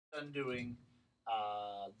than doing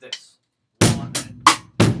this. 1 and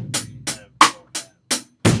 2 and 3 and 4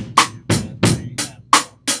 and 2 and 3 and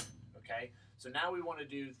 4. Okay, so now we want to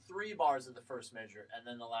do 3 bars of the first measure, and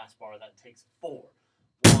then the last bar that takes 4.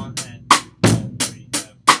 1 and 2 and 3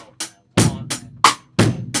 and 4 and 1 and 2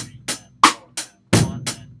 and 3 and 4 and 1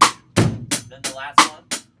 and 2. Then the last one,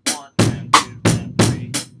 1 and 2 and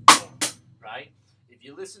 3, 4. Right? If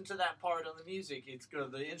you listen to that part on the music, it's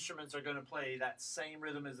good. The instruments are going to play that same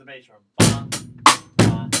rhythm as the bass drum. Ba, ba, ba,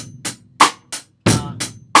 ba,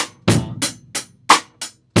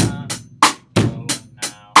 ba. Go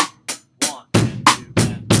now. 1 and 2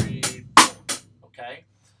 and 3, 4. Okay.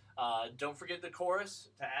 Don't forget the chorus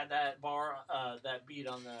to add that bar, that beat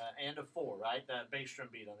on the and of 4, right? That bass drum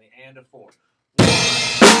beat on the and of 4.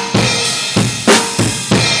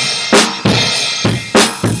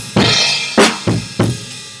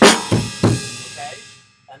 Okay,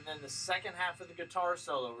 and then the second half of the guitar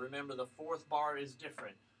solo. Remember, the 4th bar is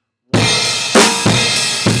different.